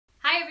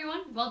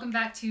everyone, welcome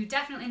back to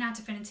Definitely Not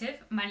Definitive.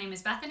 My name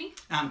is Bethany.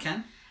 I'm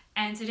Ken.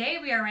 And today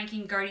we are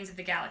ranking Guardians of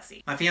the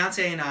Galaxy. My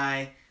fiance and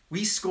I,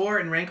 we score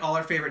and rank all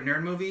our favorite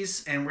nerd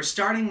movies, and we're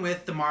starting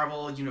with the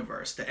Marvel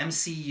Universe, the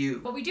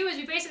MCU. What we do is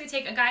we basically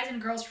take a guy's and a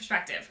girl's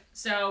perspective.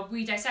 So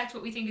we dissect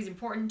what we think is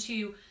important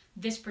to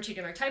this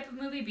particular type of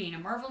movie, being a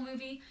Marvel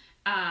movie,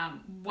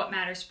 what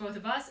matters to both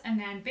of us, and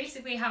then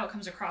basically how it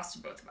comes across to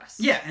both of us.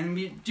 Yeah, and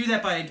we do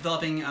that by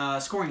developing a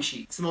scoring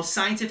sheet. It's the most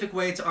scientific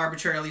way to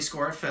arbitrarily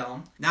score a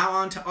film. Now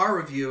on to our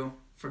review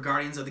for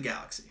Guardians of the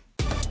Galaxy.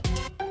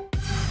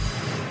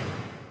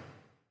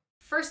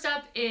 First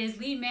up is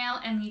lead male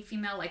and lead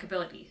female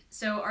likability.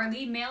 So our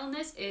lead male in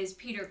this is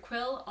Peter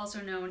Quill,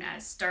 also known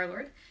as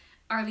Star-Lord.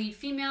 Our lead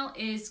female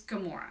is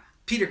Gamora.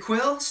 Peter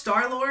Quill,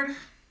 Star-Lord,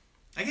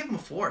 I give him a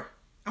 4.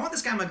 I want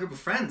this guy in my group of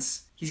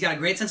friends. He's got a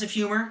great sense of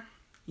humor,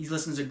 he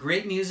listens to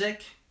great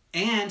music,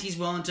 and he's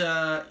willing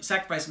to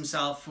sacrifice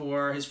himself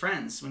for his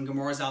friends when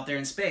Gamora's out there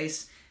in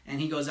space. And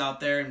he goes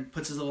out there and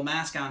puts his little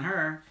mask on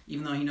her,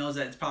 even though he knows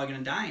that it's probably going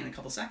to die in a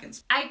couple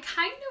seconds. I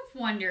kind of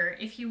wonder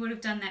if he would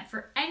have done that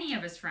for any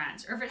of his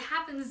friends, or if it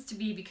happens to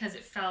be because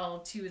it fell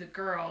to the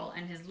girl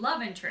and his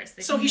love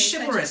interest. So he's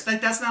chivalrous.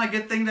 That's not a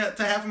good thing to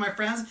have for my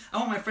friends. I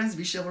want my friends to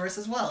be chivalrous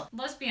as well.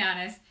 Let's be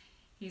honest.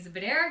 He's a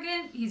bit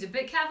arrogant, he's a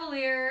bit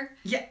cavalier,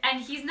 yeah,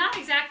 and he's not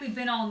exactly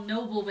been all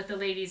noble with the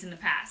ladies in the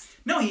past.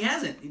 No, he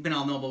hasn't been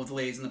all noble with the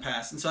ladies in the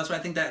past. And so that's why I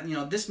think that,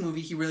 this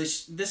movie,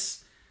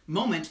 this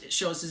moment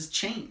shows his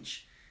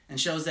change and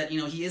shows that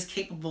he is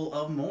capable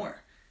of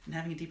more and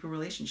having a deeper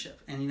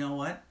relationship. And you know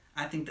what,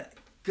 I think that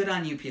good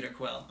on you, Peter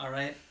Quill. All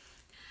right,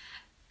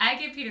 I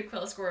give Peter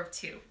Quill a score of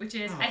 2, which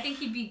is I think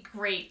he'd be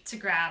great to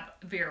grab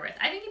a beer with.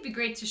 I think he'd be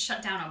great to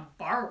shut down a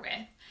bar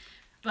with.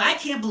 But I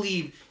can't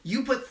believe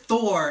you put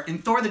Thor in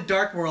Thor the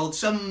Dark World,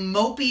 some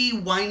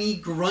mopey, whiny,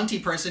 grunty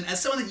person, as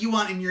someone that you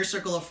want in your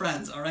circle of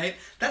friends, all right?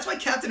 That's why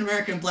Captain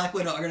America and Black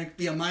Widow are going to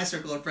be on my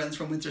circle of friends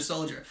from Winter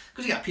Soldier.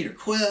 Because we got Peter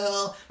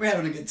Quill, we're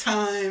having a good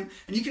time,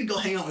 and you can go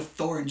hang out with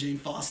Thor and Jane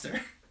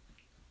Foster.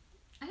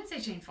 I didn't say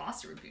Jane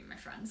Foster would be my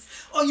friends.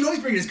 Oh, you know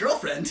he's bringing his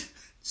girlfriend.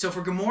 So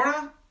for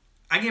Gamora,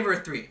 I gave her a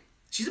 3.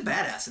 She's a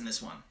badass in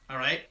this one, all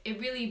right? It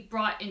really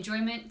brought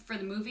enjoyment for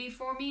the movie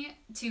for me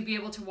to be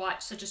able to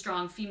watch such a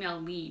strong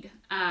female lead.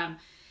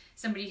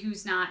 Somebody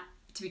who's not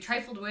to be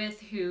trifled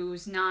with,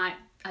 who's not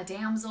a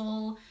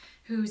damsel,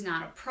 who's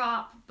not a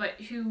prop, but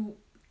who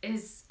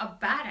is a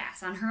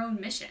badass on her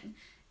own mission,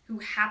 who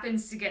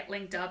happens to get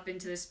linked up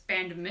into this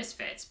band of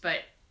misfits, but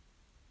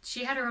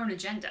she had her own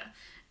agenda.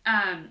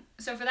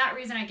 So for that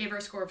reason, I gave her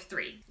a score of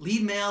 3.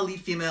 Lead male,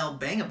 lead female,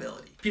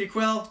 bangability. Peter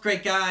Quill,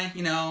 great guy.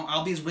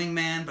 I'll be his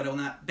wingman, but I will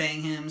not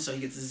bang him, so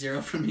he gets a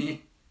 0 from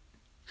me.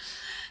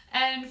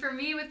 And for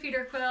me with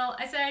Peter Quill,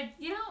 I said,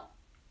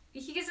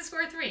 he gets a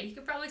score of 3. He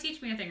could probably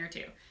teach me a thing or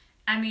two.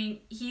 I mean,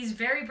 he's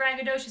very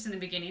braggadocious in the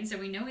beginning, so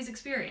we know he's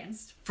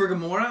experienced. For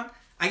Gamora,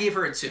 I gave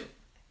her a 2.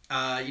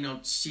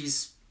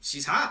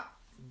 She's hot,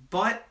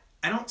 but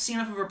I don't see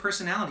enough of her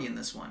personality in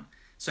this one.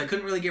 So I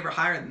couldn't really give her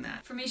higher than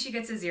that. For me, she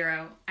gets a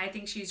 0. I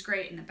think she's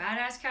great in the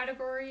badass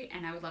category,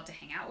 and I would love to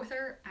hang out with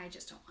her. I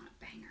just don't want to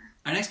bang her.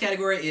 Our next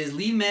category is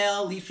lead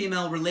male, lead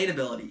female,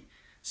 relatability.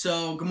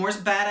 So Gamora's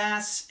a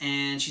badass,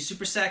 and she's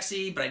super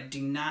sexy, but I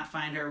do not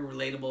find her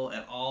relatable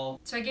at all.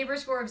 So I gave her a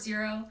score of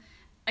 0.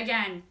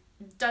 Again,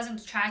 doesn't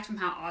detract from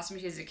how awesome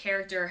she is as a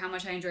character, how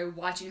much I enjoy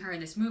watching her in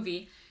this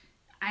movie.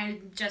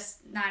 I'm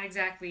just not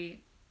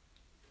exactly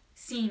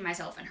seeing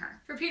myself in her.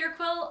 For Peter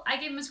Quill, I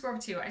gave him a score of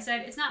 2. I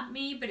said, it's not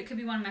me, but it could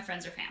be one of my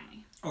friends or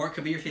family. Or it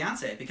could be your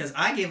fiance, because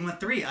I gave him a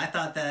 3. I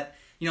thought that,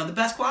 the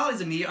best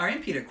qualities of me are in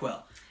Peter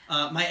Quill.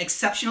 My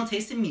exceptional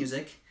taste in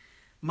music,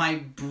 my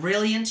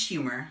brilliant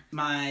humor,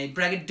 my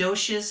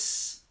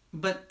braggadocious,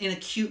 but in a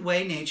cute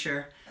way,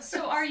 nature.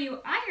 So are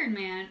you Iron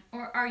Man,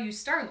 or are you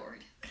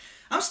Star-Lord?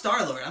 I'm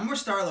Star-Lord. I'm more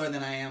Star-Lord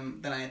than I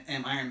am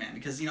Iron Man,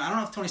 because, I don't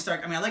know if Tony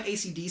Stark, I like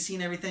AC/DC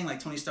and everything like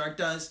Tony Stark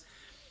does.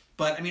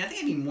 But, I think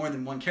I'd be more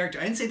than one character.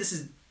 I didn't say this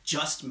is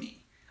just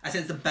me. I said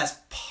it's the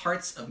best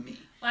parts of me.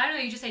 Well, I don't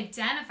know. You just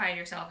identified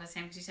yourself as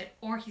him because you said,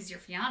 or he's your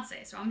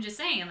fiance. So I'm just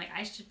saying,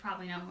 I should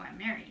probably know who I'm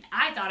marrying.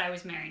 I thought I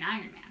was marrying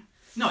Iron Man.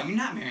 No, you're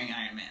not marrying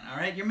Iron Man, all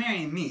right? You're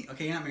marrying me,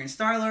 okay? You're not marrying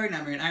Star-Lord, you're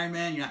not marrying Iron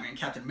Man, you're not marrying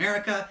Captain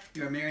America.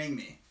 You are marrying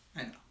me.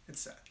 I know.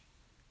 It's sad.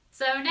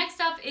 So next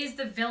up is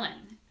the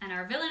villain. And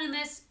our villain in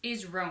this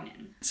is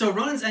Ronan. So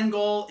Ronan's end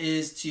goal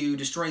is to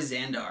destroy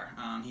Xandar.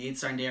 He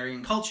hates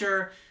Xandarian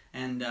culture.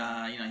 And,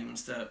 he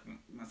wants to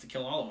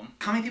kill all of them.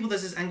 How many people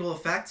does his end goal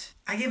affect?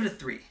 I gave it a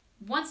 3.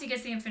 Once he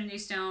gets the Infinity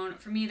Stone,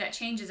 for me, that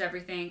changes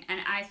everything. And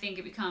I think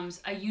it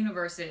becomes a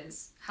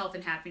universe's health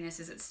and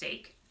happiness is at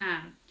stake.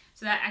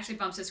 So that actually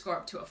bumps his score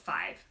up to a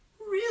 5.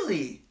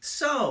 Really?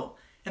 So,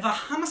 if a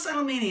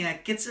homicidal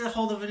maniac gets a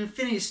hold of an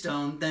Infinity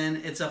Stone,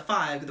 then it's a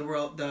 5.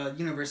 The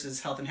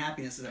universe's health and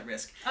happiness is at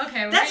risk.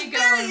 Okay, where That's are you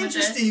going with very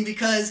interesting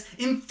because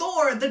in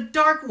Thor, the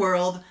Dark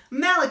World,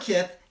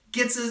 Malekith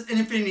gets an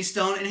Infinity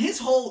Stone, and his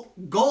whole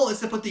goal is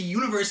to put the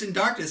universe in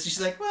darkness. And she's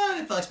like, well,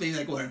 it affects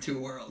maybe 1 or 2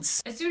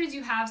 worlds. As soon as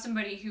you have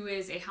somebody who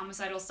is a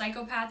homicidal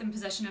psychopath in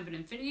possession of an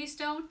Infinity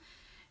Stone,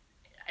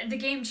 the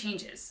game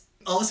changes.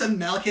 All of a sudden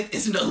Malekith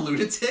isn't a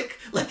lunatic.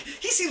 Like,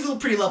 he seems a little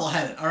pretty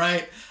level-headed, all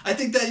right? I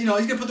think that, you know,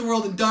 he's gonna put the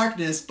world in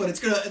darkness, but it's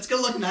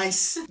gonna look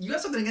nice. You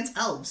have something against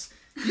elves.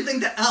 You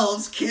think that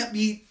elves can't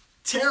be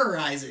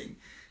terrorizing.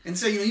 And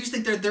so, you know, you just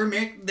think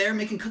they're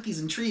making cookies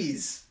and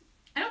trees.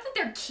 I don't think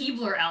they're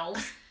Keebler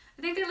elves.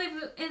 I think they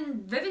live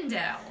in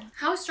Rivendell.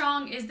 How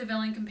strong is the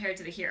villain compared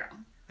to the hero?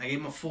 I gave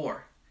him a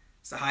 4.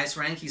 It's the highest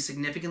rank. He's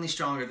significantly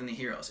stronger than the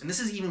heroes. And this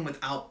is even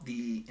without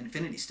the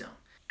Infinity Stone.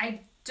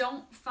 I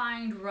don't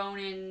find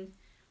Ronan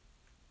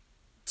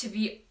to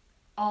be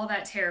all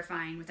that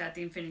terrifying without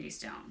the Infinity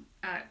Stone.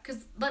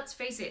 Because let's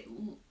face it,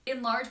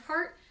 in large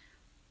part,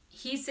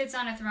 he sits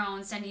on a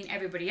throne sending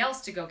everybody else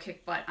to go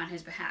kick butt on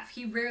his behalf.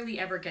 He rarely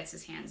ever gets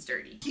his hands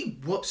dirty. He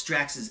whoops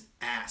Drax's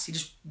ass. He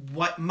just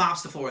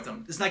mops the floor with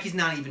him. It's like he's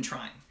not even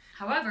trying.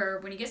 However,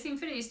 when he gets the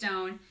Infinity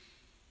Stone,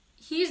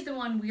 he's the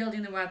one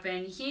wielding the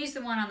weapon. He's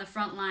the one on the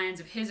front lines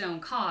of his own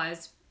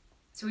cause.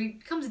 So he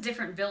becomes a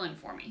different villain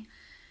for me.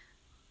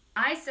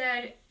 I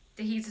said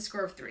that he's a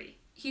score of 3.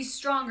 He's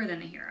stronger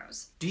than the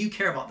heroes. Do you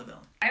care about the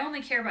villain? I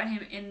only care about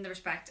him in the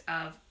respect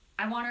of,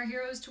 I want our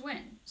heroes to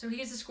win. So he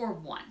gets a score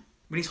of 1.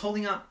 When he's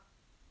holding up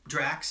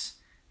Drax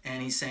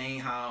and he's saying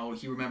how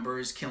he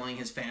remembers killing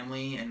his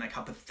family and like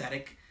how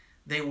pathetic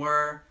they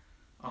were,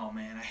 oh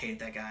man, I hate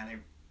that guy.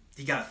 And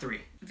he got a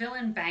 3.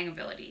 Villain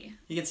bangability.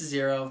 He gets a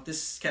 0.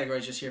 This category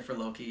is just here for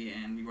Loki,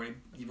 and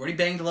you've already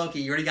banged Loki.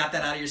 You already got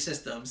that out of your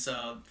system.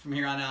 So from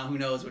here on out, who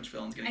knows which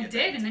villain's gonna get. I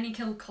did, and then he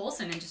killed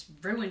Coulson and just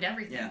ruined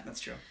everything. Yeah, that's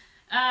true.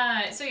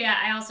 So yeah,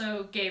 I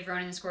also gave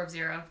Ronan a score of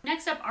 0.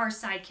 Next up are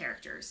side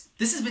characters.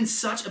 This has been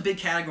such a big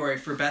category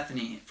for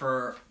Bethany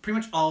for pretty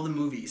much all the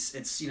movies.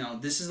 It's, you know,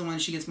 this is the one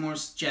she gets more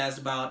jazzed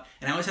about,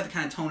 and I always have to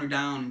kind of tone her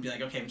down and be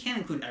like, okay, we can't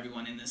include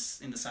everyone in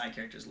the side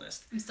characters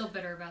list. I'm still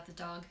bitter about the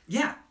dog.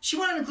 Yeah, she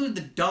wanted to include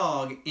the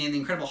dog in the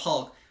Incredible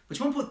Hulk, but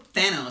she won't put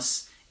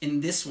Thanos in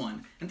this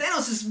one. And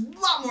Thanos is a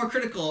lot more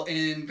critical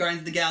in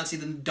Guardians of the Galaxy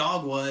than the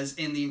dog was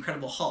in the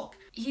Incredible Hulk.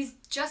 He's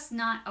just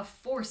not a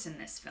force in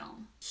this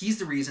film. He's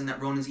the reason that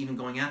Ronan's even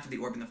going after the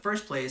orb in the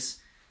first place,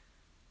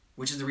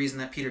 which is the reason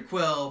that Peter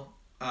Quill,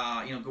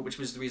 which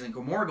was the reason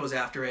Gamora goes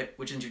after it,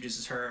 which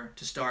introduces her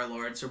to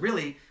Star-Lord. So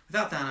really,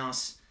 without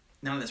Thanos,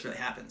 none of this really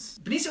happens.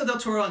 Benicio del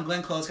Toro and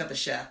Glenn Close got the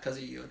shaft because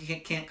of you. You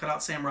can't cut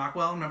out Sam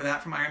Rockwell. Remember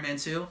that from Iron Man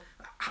 2?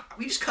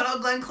 We just cut out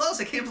Glenn Close.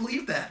 I can't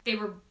believe that. They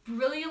were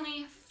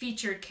brilliantly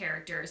featured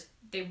characters.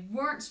 They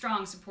weren't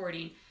strong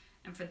supporting.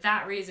 And for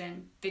that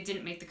reason, they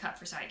didn't make the cut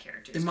for side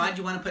characters. Then why'd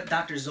you want to put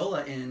Dr.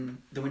 Zola in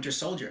The Winter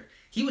Soldier?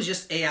 He was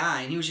just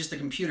AI, and he was just a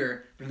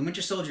computer. But in The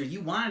Winter Soldier, you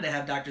wanted to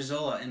have Dr.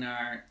 Zola in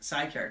our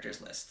side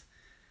characters list.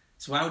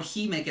 So why would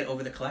he make it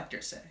over the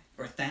Collector, say?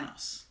 Or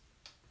Thanos?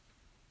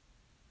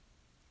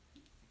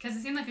 Because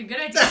it seemed like a good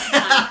idea at the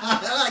time.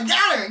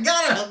 I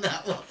got her on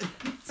that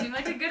one. Seemed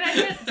like a good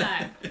idea at the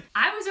time.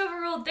 I was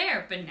overruled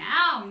there, but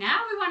now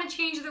we want to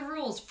change the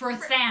rules for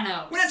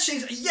Thanos. We're not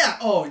changing.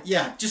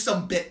 Yeah, just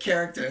some bit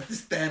character.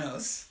 This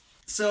Thanos.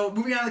 So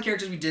moving on to the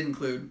characters we did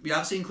include, we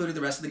obviously included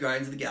the rest of the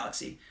Guardians of the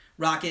Galaxy: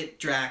 Rocket,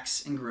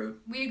 Drax, and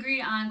Groot. We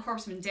agreed on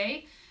Corpseman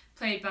Day,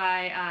 played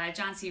by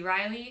John C.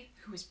 Reilly,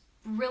 who was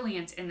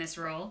brilliant in this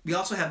role. We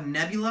also have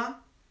Nebula,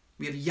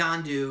 we have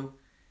Yondu,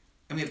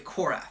 and we have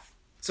Korath.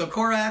 So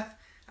Korath,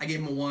 I gave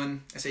him a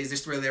 1. I say, is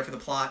this really there for the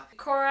plot?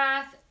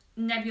 Korath,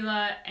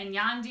 Nebula, and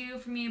Yondu,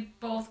 for me,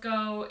 both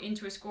go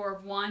into a score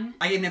of 1.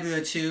 I gave Nebula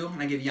a 2,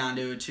 and I gave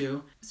Yondu a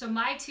 2. So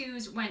my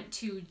 2s went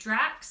to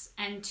Drax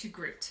and to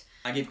Groot.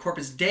 I gave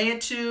Corpus Day a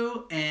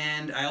 2,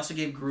 and I also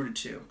gave Groot a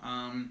 2.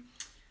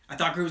 I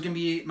thought Groot was going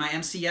to be my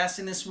MCS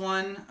in this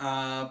one,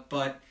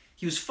 but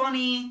he was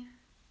funny,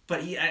 but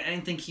I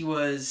didn't think he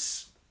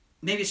was...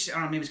 Maybe it's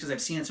because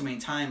I've seen it so many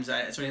times, so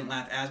I didn't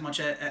laugh as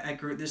much at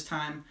Groot this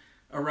time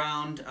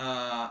around.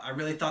 I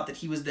really thought that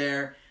he was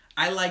there.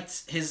 I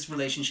liked his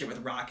relationship with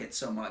Rocket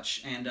so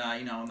much, and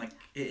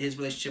his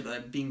relationship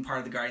with being part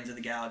of the Guardians of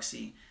the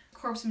Galaxy.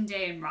 Corpseman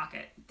Day and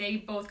Rocket, they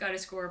both got a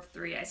score of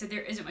 3. I said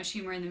there isn't much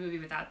humor in the movie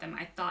without them.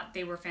 I thought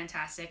they were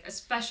fantastic,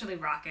 especially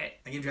Rocket.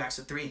 I gave Drax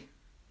a 3.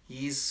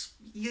 He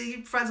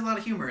provides a lot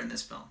of humor in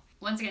this film.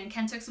 Once again,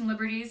 Ken took some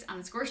liberties on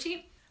the score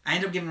sheet. I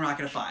ended up giving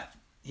Rocket a 5.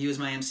 He was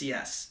my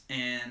MCS,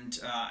 and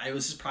it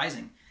was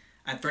surprising.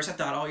 At first I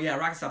thought, oh yeah,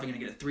 Rocket's probably going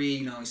to get a 3,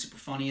 he's super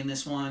funny in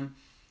this one.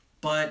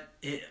 But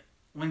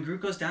when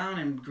Groot goes down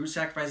and Groot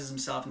sacrifices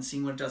himself, and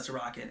seeing what it does to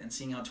Rocket, and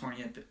seeing how torn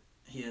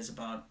he is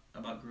about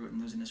Groot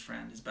and losing his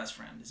friend, his best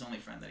friend, his only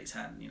friend that he's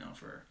had,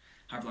 for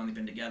however long they've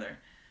been together,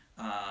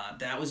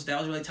 that was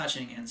really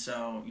touching. And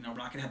so,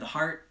 Rocket had the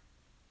heart,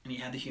 and he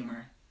had the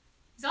humor.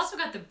 He's also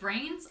got the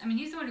brains. I mean,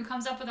 he's the one who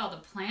comes up with all the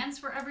plans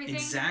for everything.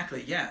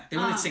 Exactly, yeah. They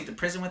wouldn't take to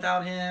prison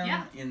without him.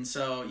 Yeah. And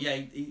so, yeah,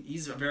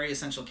 he's a very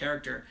essential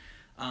character.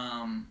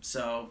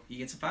 So he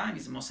gets a 5.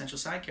 He's the most essential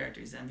side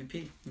character. He's the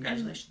MVP.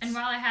 Congratulations. And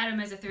while I had him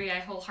as a 3, I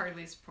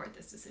wholeheartedly support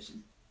this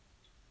decision.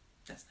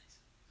 That's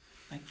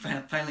nice.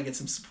 I finally get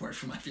some support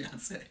from my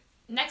fiance.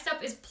 Next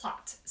up is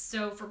plot.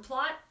 So for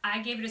plot,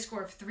 I gave it a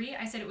score of 3.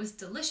 I said it was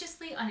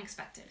deliciously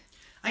unexpected.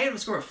 I gave it a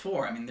score of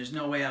 4. I mean, there's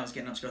no way I was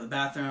getting up to go to the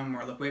bathroom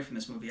or look away from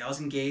this movie. I was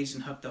engaged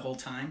and hooked the whole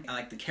time. I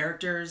liked the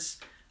characters,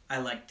 I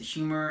liked the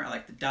humor, I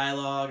liked the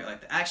dialogue, I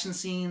liked the action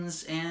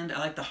scenes, and I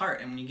liked the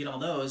heart. And when you get all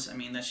those, I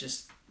mean, that's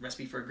just a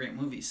recipe for a great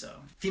movie. So,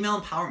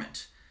 female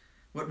empowerment.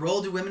 What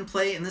role do women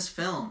play in this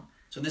film?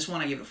 So in this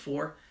one, I gave it a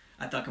 4.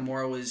 I thought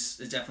Gamora is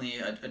definitely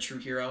a true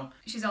hero.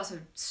 She's also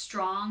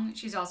strong.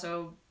 She's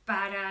also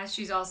badass.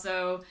 She's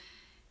also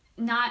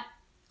not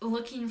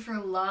looking for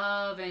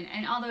love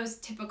and all those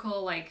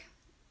typical, like,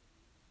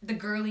 the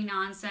girly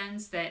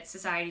nonsense that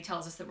society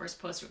tells us that we're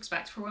supposed to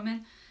expect for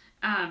women.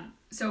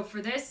 So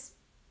for this,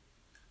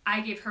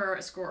 I gave her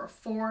a score of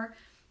 4.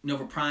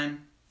 Nova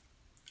Prime,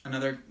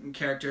 another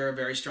character, a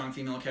very strong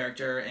female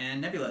character,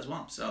 and Nebula as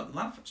well. So a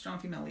lot of strong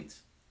female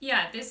leads.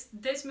 Yeah,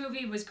 this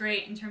movie was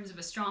great in terms of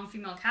a strong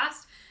female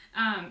cast.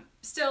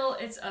 Still,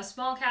 it's a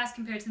small cast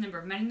compared to the number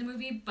of men in the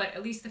movie, but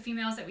at least the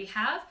females that we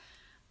have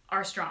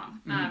are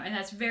strong. And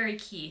that's very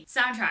key.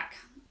 Soundtrack.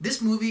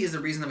 This movie is the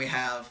reason that we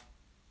have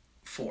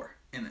 4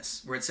 in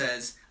this, where it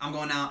says, I'm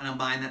going out and I'm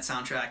buying that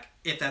soundtrack,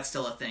 if that's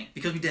still a thing.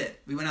 Because we did.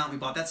 We went out and we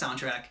bought that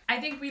soundtrack.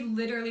 I think we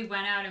literally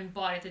went out and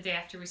bought it the day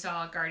after we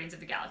saw Guardians of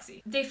the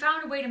Galaxy. They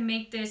found a way to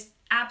make this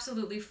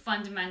absolutely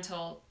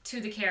fundamental to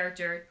the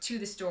character, to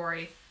the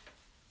story,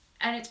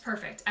 and it's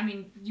perfect. I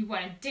mean, you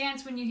want to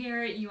dance when you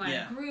hear it, you want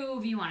to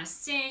groove, you want to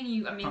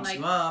sing, Pumps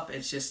you up.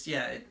 It's just,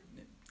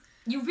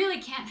 you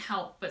really can't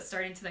help but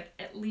starting to, like,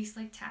 at least,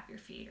 like, tap your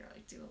feet or,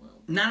 like, do a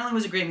little... Not only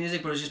was it great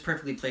music, but it was just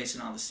perfectly placed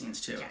in all the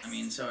scenes, too. Yes. I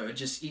mean, so it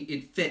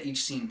fit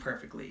each scene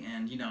perfectly.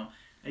 And, you know,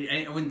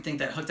 I wouldn't think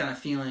that Hooked on a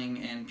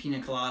Feeling and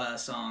Pina Colada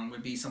song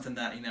would be something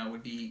that, you know,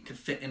 could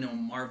fit into a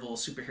Marvel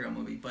superhero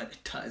movie, but it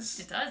does.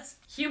 It does.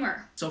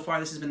 Humor. So far,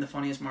 this has been the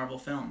funniest Marvel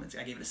film.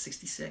 I gave it a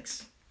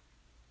 66.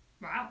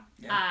 Wow.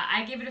 Yeah.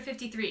 I gave it a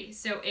 53,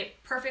 so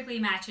it perfectly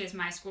matches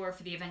my score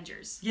for the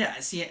Avengers. Yeah,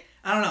 see,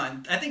 I don't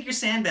know. I think you're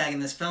sandbagging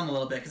this film a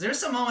little bit, because there were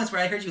some moments where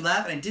I heard you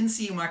laugh and I didn't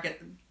see you mark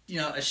it, you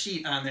know, a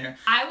sheet on there.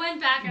 I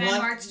went back and I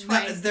marked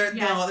twice.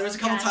 No, there was a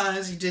couple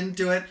times you didn't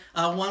do it.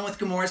 One with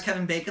Gamora's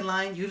Kevin Bacon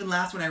line. You even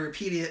laughed when I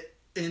repeated it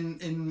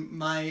in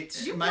my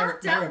review.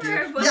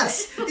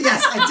 Yes,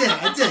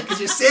 I did, because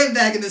you're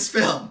sandbagging this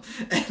film.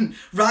 And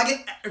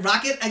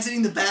Rocket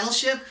exiting the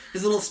battleship,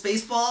 his little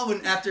space ball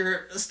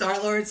after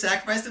Star-Lord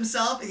sacrificed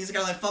himself, and he's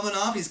kind of like fumbling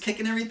off, he's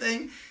kicking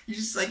everything. You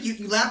just like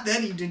you laughed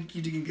then, you didn't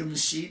give him a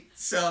sheet.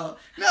 So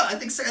no, I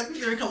think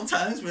there were a couple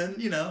times when,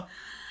 you know.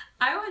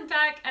 I went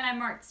back and I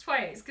marked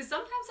twice because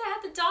sometimes I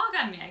had the dog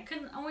on me. I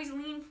couldn't always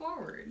lean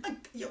forward.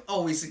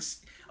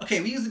 Okay,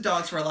 we use the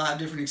dogs for a lot of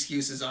different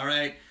excuses, all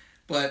right.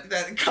 But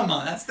come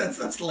on,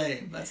 that's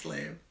lame. That's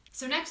lame.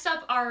 So next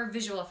up are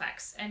visual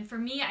effects, and for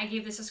me, I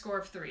gave this a score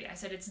of 3. I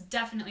said it's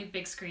definitely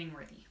big screen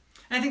worthy.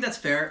 And I think that's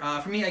fair.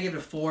 For me, I gave it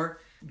a 4.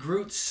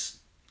 Groot's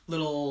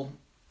little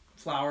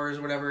flowers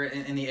or whatever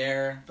in the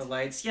air, the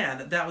lights,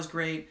 that was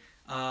great.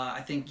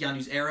 I think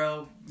Yondu's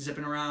arrow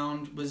zipping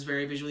around was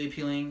very visually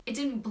appealing. It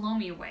didn't blow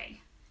me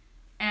away,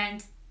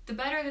 and the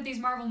better that these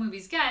Marvel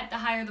movies get, the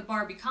higher the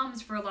bar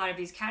becomes for a lot of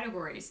these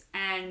categories,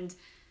 and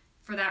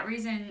for that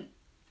reason,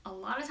 a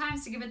lot of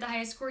times to give it the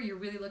highest score, you're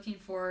really looking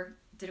for,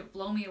 did it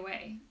blow me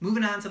away?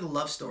 Moving on to the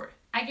love story.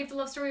 I gave the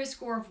love story a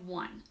score of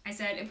 1. I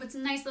said it puts a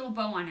nice little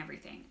bow on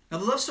everything. Now,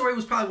 the love story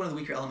was probably one of the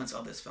weaker elements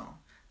of this film.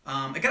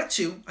 I got a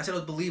 2. I said it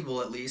was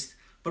believable, at least.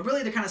 But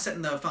really, they're kind of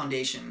setting the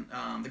foundation,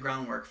 the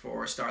groundwork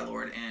for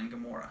Star-Lord and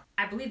Gamora.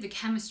 I believe the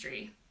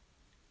chemistry.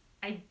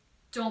 I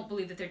don't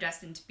believe that they're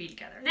destined to be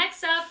together.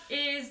 Next up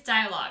is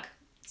dialogue.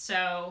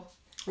 So...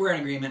 we're in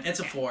agreement. It's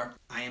a 4.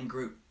 I am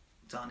Groot.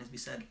 That's all needs to be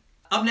said.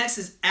 Up next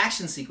is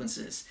action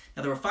sequences.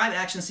 Now, there were 5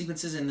 action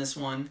sequences in this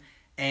one,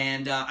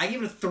 and I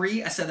gave it a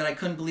 3. I said that I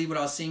couldn't believe what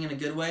I was seeing in a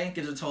good way. It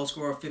gives it a total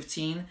score of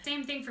 15.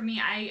 Same thing for me.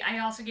 I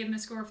also gave them a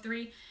score of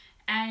 3,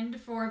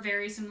 and for a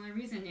very similar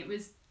reason.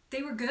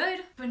 They were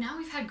good, but now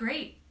we've had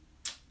great.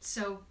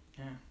 So,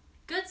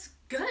 good's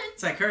good.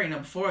 It's like her,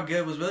 before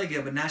good was really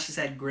good, but now she's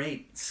had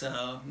great,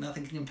 so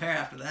nothing can compare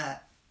after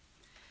that.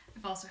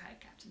 I've also had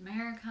Captain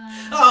America.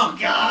 Oh,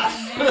 God!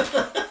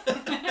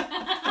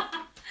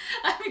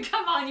 I mean,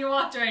 come on, you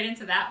walked right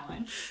into that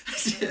one.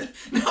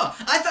 No,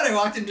 I thought I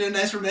walked into a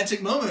nice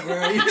romantic moment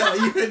where,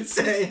 you would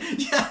say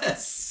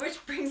yes.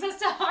 Which brings us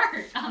to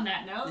Heart on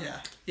that note.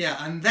 Yeah,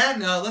 on that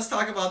note, let's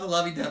talk about the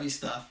lovey-dovey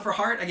stuff. For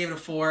Heart, I gave it a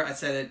 4. I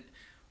said it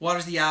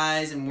waters the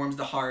eyes and warms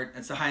the heart.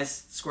 It's the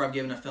highest score I've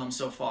given a film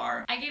so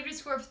far. I gave it a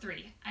score of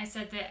 3. I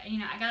said that,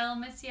 I got a little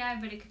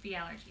misty-eyed, but it could be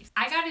allergies.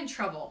 I got in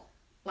trouble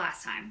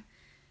last time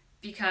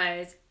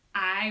because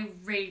I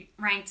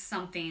ranked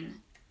something,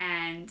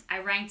 and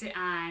I ranked it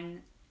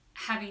on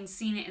having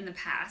seen it in the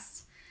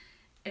past,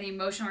 and the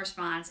emotional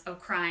response of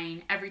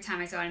crying every time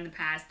I saw it in the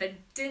past.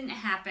 That didn't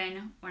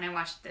happen when I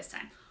watched it this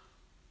time.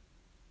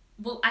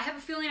 Well, I have a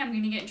feeling I'm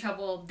going to get in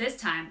trouble this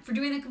time for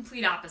doing the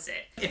complete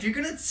opposite. If you're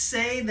going to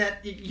say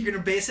that you're going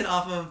to base it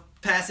off of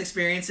past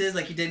experiences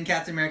like you did in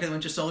Captain America the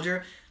Winter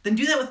Soldier, then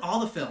do that with all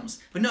the films.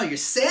 But no, you're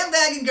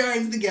sandbagging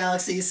Guardians of the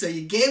Galaxy, so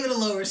you gave it a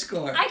lower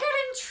score. I got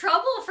in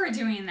trouble for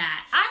doing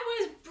that. I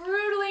was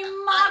brutally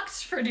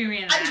mocked for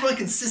doing that. I just want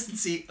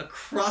consistency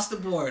across the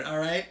board,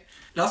 alright?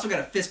 It also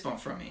got a fist bump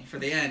from me for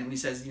the end when he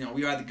says, you know,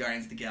 we are the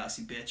Guardians of the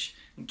Galaxy, bitch,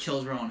 and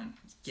kills Ronan.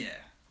 Yeah,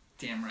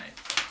 damn right.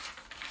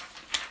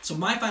 So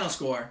my final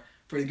score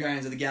for the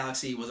Guardians of the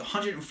Galaxy was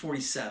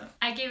 147.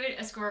 I gave it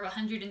a score of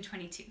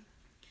 122.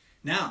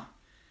 Now,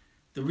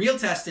 the real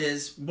test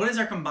is, what is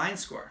our combined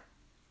score?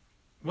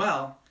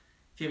 Well,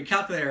 if you have a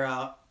calculator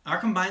out, our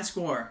combined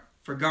score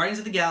for Guardians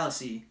of the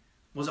Galaxy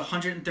was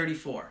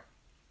 134.5.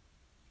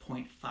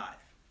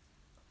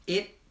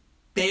 It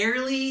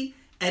barely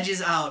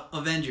edges out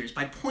Avengers.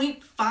 By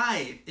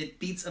 0.5, it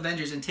beats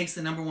Avengers and takes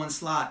the #1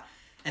 slot.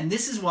 And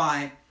this is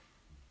why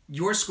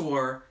your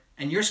score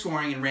and your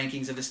scoring and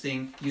rankings of this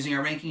thing, using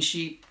our ranking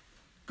sheet,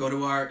 go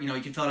to our, you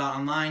can fill it out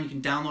online, you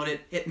can download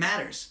it. It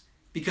matters.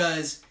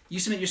 Because you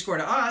submit your score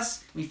to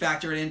us, we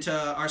factor it into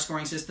our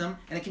scoring system,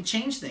 and it can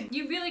change things.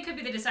 You really could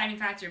be the deciding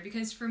factor,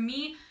 because for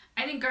me,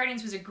 I think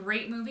Guardians was a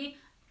great movie.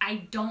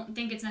 I don't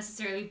think it's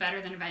necessarily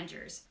better than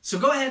Avengers. So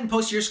go ahead and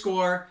post your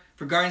score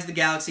for Guardians of the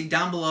Galaxy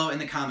down below in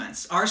the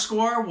comments. Our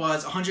score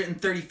was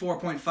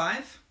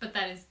 134.5. But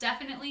that is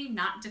definitely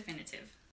not definitive.